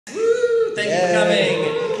Thank you for coming.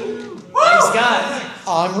 I'm Scott.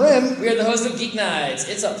 I'm Rim. We are the hosts of Geek Nights.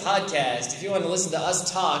 It's a podcast. If you want to listen to us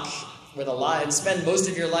talk with a lot and spend most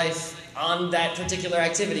of your life on that particular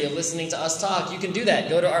activity of listening to us talk, you can do that.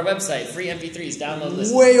 Go to our website, free MP3s, download,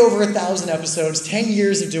 listen. Way over 1,000 episodes, 10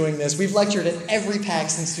 years of doing this. We've lectured at every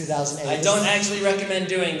PAX since 2008. I don't actually recommend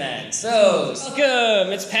doing that. So,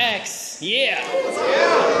 welcome. It's PAX. Yeah. All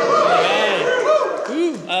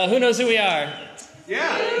right. Who knows who we are?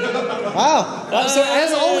 Yeah. Wow. So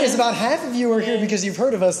as always, about half of you are here because you've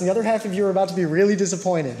heard of us, and the other half of you are about to be really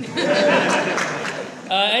disappointed.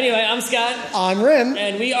 Anyway, I'm Scott. I'm Rim.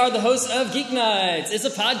 And we are the hosts of Geek Nights. It's a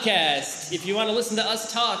podcast. If you want to listen to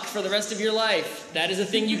us talk for the rest of your life, that is a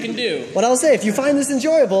thing you can do. What I'll say, if you find this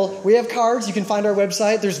enjoyable, we have cards. You can find our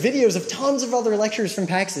website. There's videos of tons of other lectures from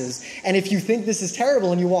PAXs. And if you think this is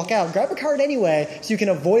terrible and you walk out, grab a card anyway so you can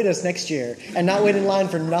avoid us next year and not wait in line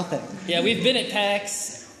for nothing. Yeah, we've been at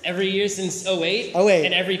PAX every year since 2008.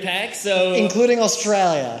 And every PAX, so... including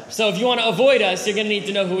Australia. So if you want to avoid us, you're going to need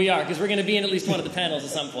to know who we are, because we're going to be in at least one of the panels at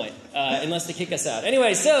some point, unless they kick us out.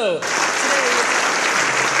 Anyway, so...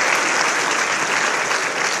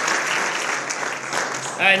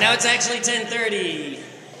 Alright, now it's actually 10:30.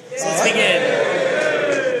 So let's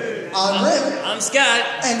begin. I'm Rim. I'm Scott.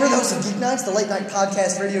 And we're the hosts of Geek Nights, the late-night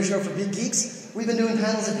podcast radio show for big geeks. We've been doing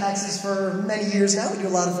panels at PAXs for many years now. We do a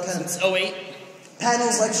lot of kind of... 2008.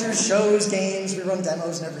 panels, lectures, shows, games, we run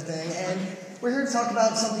demos and everything, and we're here to talk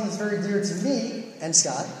about something that's very dear to me and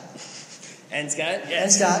Scott. And Scott? Yes.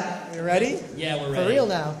 And Scott. You ready? Yeah, we're ready. For real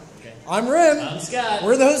now. Okay. I'm Rim. I'm Scott.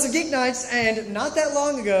 We're the hosts of Geek Nights, and not that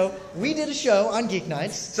long ago, we did a show on Geek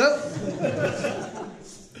Nights. So,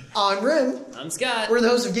 I'm Rim. I'm Scott. We're the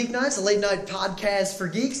hosts of Geek Nights, a late-night podcast for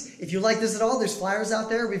geeks. If you like this at all, there's flyers out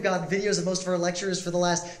there. We've got videos of most of our lectures for the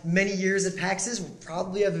last many years at PAXs. We'll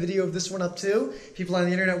probably have a video of this one up, too. People on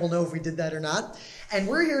the internet will know if we did that or not. And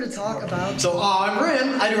we're here to talk about... So, I'm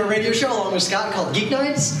Rim. I do a radio show along with Scott called Geek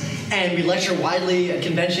Nights, and we lecture widely at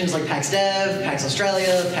conventions like PAX Dev, PAX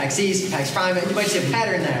Australia, PAX East, PAX Prime. You might see a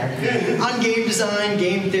pattern there. On game design,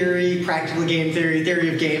 game theory, practical game theory,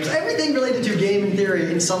 theory of games, everything related to game and theory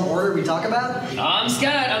in some order we talk about. I'm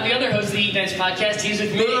Scott. I'm the other host of the Geek Nights podcast. He's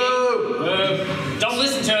with me. Don't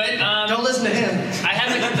listen to it. Don't listen to him. I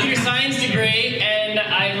have a computer science degree, and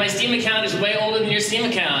my Steam account is way older than your Steam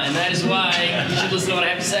account, and that is why you should listen to what I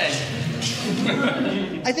have to say.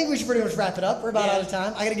 I think we should pretty much wrap it up. We're about out of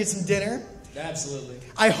time. I gotta get some dinner. absolutely.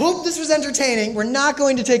 I hope this was entertaining. We're not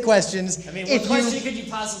going to take questions. I mean, what question could you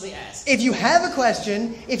possibly ask? If you have a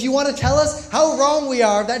question, if you want to tell us how wrong we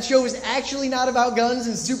are, that show is actually not about guns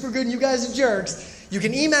and super good and you guys are jerks, you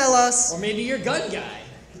can email us. Or maybe you're gun guy.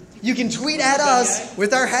 You can tweet at us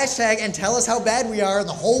with our hashtag and tell us how bad we are, and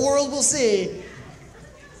the whole world will see.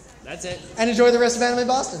 That's it. And enjoy the rest of Anime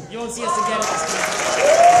Boston. You won't see us again at this time.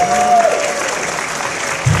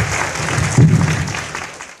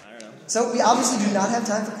 So we obviously do not have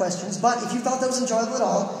time for questions, but if you thought that was enjoyable at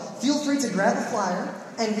all, feel free to grab a flyer,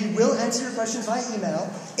 and we will answer your questions via email.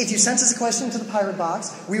 If you sent us a question to the Pirate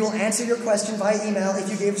Box, we will answer your question via email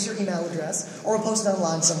if you gave us your email address, or we'll post it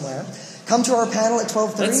online somewhere. Come to our panel at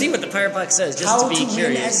 12:30. Let's see what the Pirate Box says, just how to be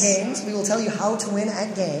curious. Win at games. We will tell you how to win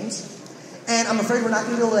at games. And I'm afraid we're not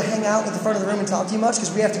going to be able to hang out at the front of the room and talk to you much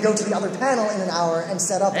because we have to go to the other panel in an hour and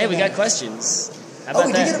set up. Hey, we got questions. How Oh, about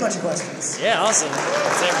we that? did get a bunch of questions. Yeah, awesome. That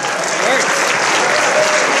works.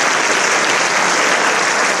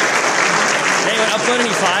 Did anyone upload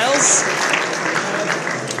any files?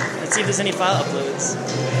 Let's see if there's any file uploads.